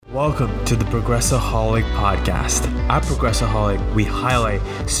Welcome to the Progressaholic Podcast. At Progressaholic, we highlight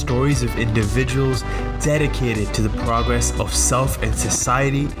stories of individuals dedicated to the progress of self and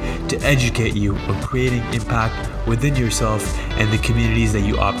society to educate you on creating impact within yourself and the communities that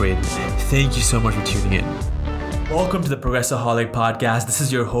you operate in. Thank you so much for tuning in. Welcome to the Progressaholic Podcast. This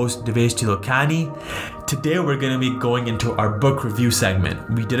is your host, Devesh Tilokani. Today we're going to be going into our book review segment.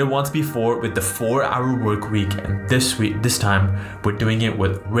 We did it once before with the 4-Hour Work Week, and this time we're doing it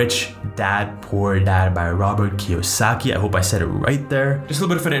with Rich Dad, Poor Dad by Robert Kiyosaki. I hope I said it right there. Just a little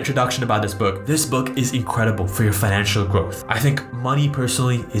bit of an introduction about this book. This book is incredible for your financial growth. I think money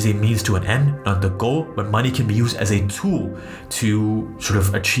personally is a means to an end, not the goal, but money can be used as a tool to sort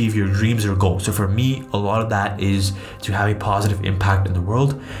of achieve your dreams or goals. So for me, a lot of that is to have a positive impact in the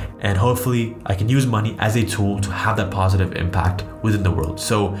world, and hopefully I can use money as a tool to have that positive impact within the world.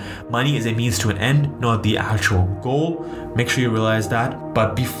 So money is a means to an end, not the actual goal. Make sure you realize that.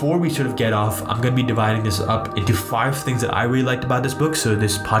 But before we sort of get off, I'm going to be dividing this up into 5 things that I really liked about this book. So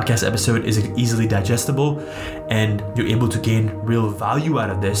this podcast episode is easily digestible and you're able to gain real value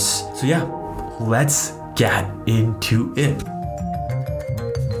out of this. So yeah, let's get into it.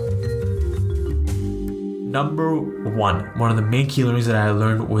 Number 1 of the main key learnings that I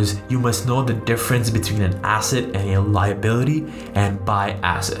learned was you must know the difference between an asset and a liability and buy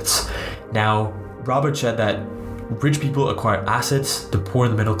assets. Now, Robert said that rich people acquire assets, the poor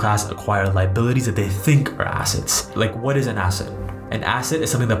and the middle class acquire liabilities that they think are assets. Like, what is an asset? An asset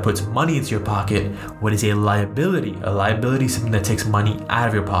is something that puts money into your pocket. What is a liability? A liability is something that takes money out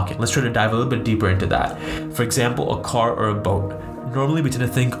of your pocket. Let's try to dive a little bit deeper into that. For example, a car or a boat. Normally we tend to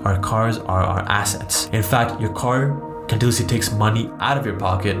think our cars are our assets. In fact, your car continuously takes money out of your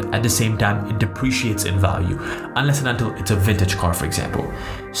pocket. At the same time, it depreciates in value, unless and until it's a vintage car, for example.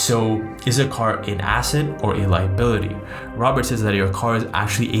 So is a car an asset or a liability? Robert says that your car is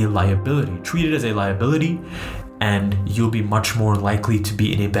actually a liability. Treat it as a liability, and you'll be much more likely to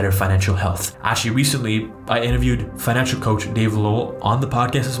be in a better financial health. Actually, recently, I interviewed financial coach Dave Lowell on the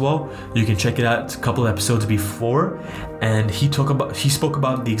podcast as well. You can check it out. It's a couple of episodes before, and he spoke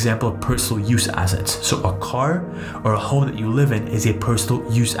about the example of personal use assets. So a car or a home that you live in is a personal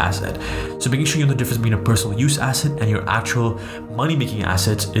use asset. So making sure you know the difference between a personal use asset and your actual money-making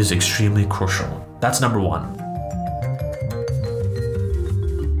assets is extremely crucial. That's number 1.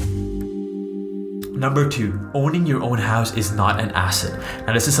 Number 2, owning your own house is not an asset.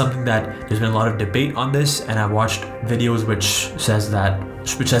 Now this is something that there's been a lot of debate on this, and I've watched videos which says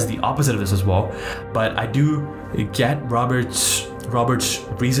the opposite of this as well. But I do get Robert's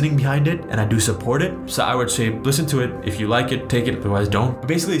reasoning behind it, and I do support it. So I would say listen to it. If you like it, take it, otherwise don't. But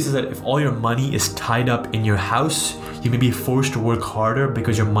basically it says that if all your money is tied up in your house, you may be forced to work harder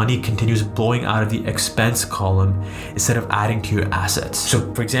because your money continues blowing out of the expense column instead of adding to your assets.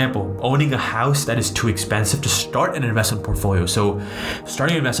 So for example, owning a house that is too expensive to start an investment portfolio. So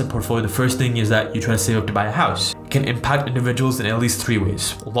starting an investment portfolio, the first thing is that you try to save up to buy a house. It can impact individuals in at least 3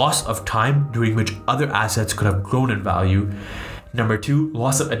 ways. Loss of time during which other assets could have grown in value. Number 2,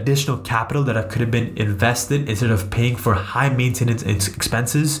 loss of additional capital that could have been invested instead of paying for high maintenance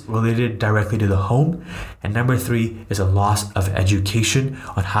expenses related directly to the home. And number 3 is a loss of education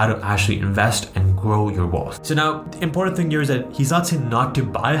on how to actually invest and grow your wealth. So now, the important thing here is that he's not saying not to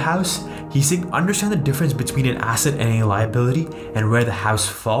buy a house. He's saying understand the difference between an asset and a liability and where the house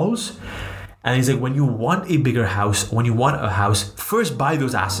falls. And he's like, when you want a bigger house, when you want a house, first buy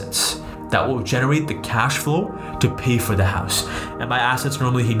those assets that will generate the cash flow to pay for the house. And by assets,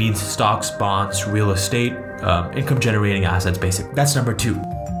 normally he means stocks, bonds, real estate, income generating assets, basically. That's number 2.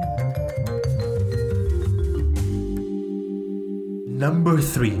 Number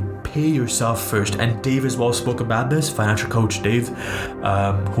 3, pay yourself first. And Dave as well spoke about this, financial coach Dave,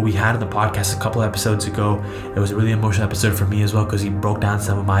 who we had on the podcast a couple episodes ago. It was a really emotional episode for me as well because he broke down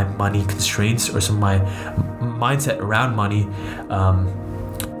some of my money constraints or some of my mindset around money.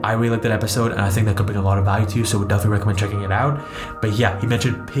 I really liked that episode, and I think that could bring a lot of value to you, so would definitely recommend checking it out. But yeah, he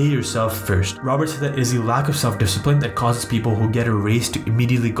mentioned pay yourself first. Robert said that it is the lack of self-discipline that causes people who get a raise to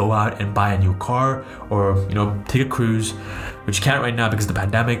immediately go out and buy a new car or, take a cruise, which you can't right now because of the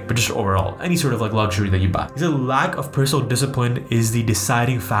pandemic, but just overall, any sort of like luxury that you buy. The lack of personal discipline is the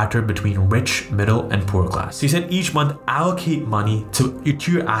deciding factor between rich, middle, and poor class. So he said each month allocate money to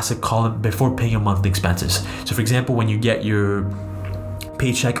your asset column before paying your monthly expenses. So for example, when you get your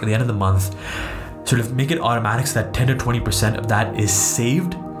paycheck at the end of the month, sort of make it automatic so that 10 to 20% of that is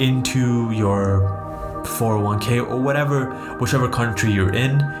saved into your 401k or whichever country you're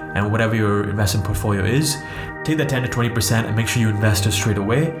in and whatever your investment portfolio is. Take that 10 to 20% and make sure you invest it straight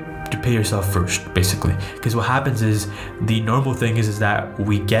away. to pay yourself first, basically. Because what happens is, the normal thing is that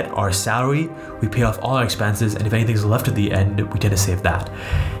we get our salary, we pay off all our expenses, and if anything's left at the end, we tend to save that.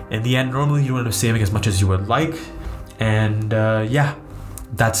 In the end, normally you don't end up saving as much as you would like, and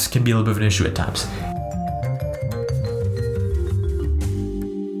that can be a little bit of an issue at times.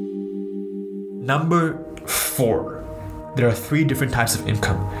 Number 4, there are 3 different types of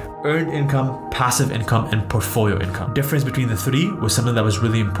income: earned income, passive income, and portfolio income. Difference between the 3 was something that was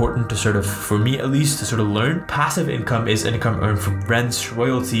really important to for me at least, to learn. Passive income is income earned from rents,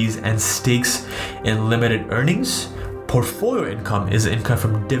 royalties, and stakes in limited earnings. Portfolio income is income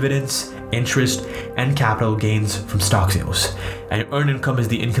from dividends, interest, and capital gains from stock sales. And earned income is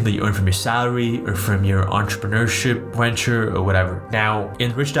the income that you earn from your salary or from your entrepreneurship venture or whatever. Now,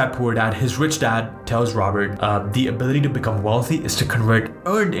 in Rich Dad Poor Dad, his rich dad tells Robert the ability to become wealthy is to convert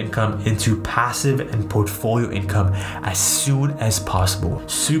earned income into passive and portfolio income as soon as possible.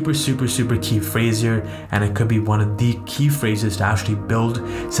 Super key phrase here, and it could be one of the key phrases to actually build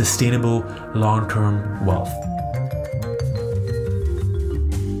sustainable long-term wealth.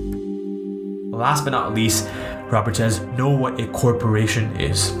 Last but not least, Robert says, know what a corporation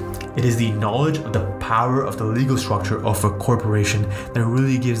is. It is the knowledge of the power of the legal structure of a corporation that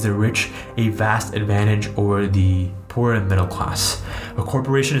really gives the rich a vast advantage over the poor and middle class. A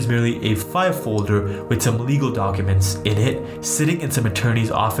corporation is merely a file folder with some legal documents in it, sitting in some attorney's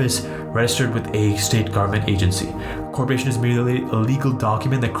office, registered with a state government agency. A corporation is merely a legal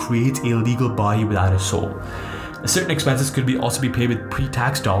document that creates a legal body without a soul. Certain expenses could also be paid with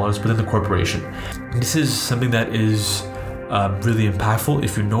pre-tax dollars within the corporation. This is something that is really impactful.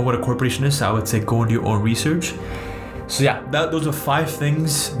 If you know what a corporation is, I would say go and do your own research. So yeah, those are 5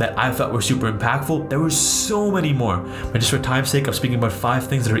 things that I thought were super impactful. There were so many more, but just for time's sake, I'm speaking about 5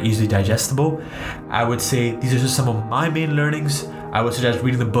 things that are easily digestible. I would say these are just some of my main learnings. I would suggest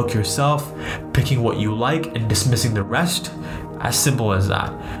reading the book yourself, picking what you like, and dismissing the rest. As simple as that.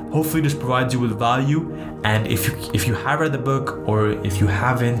 Hopefully this provides you with value, and if you have read the book, or if you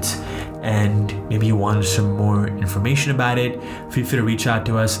haven't and maybe you want some more information about it, feel free to reach out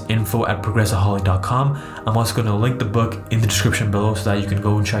to us, info@progressaholic.com. I'm also going to link the book in the description below so that you can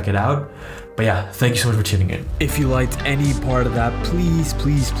go and check it out. But yeah, thank you so much for tuning in. If you liked any part of that, please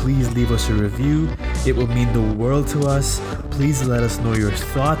leave us a review. It will mean the world to us. Please let us know your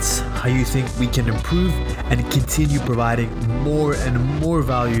thoughts, how you think we can improve and continue providing more and more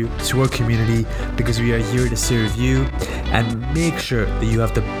value to our community, because we are here to serve you and make sure that you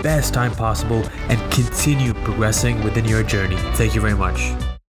have the best time possible and continue progressing within your journey. Thank you very much.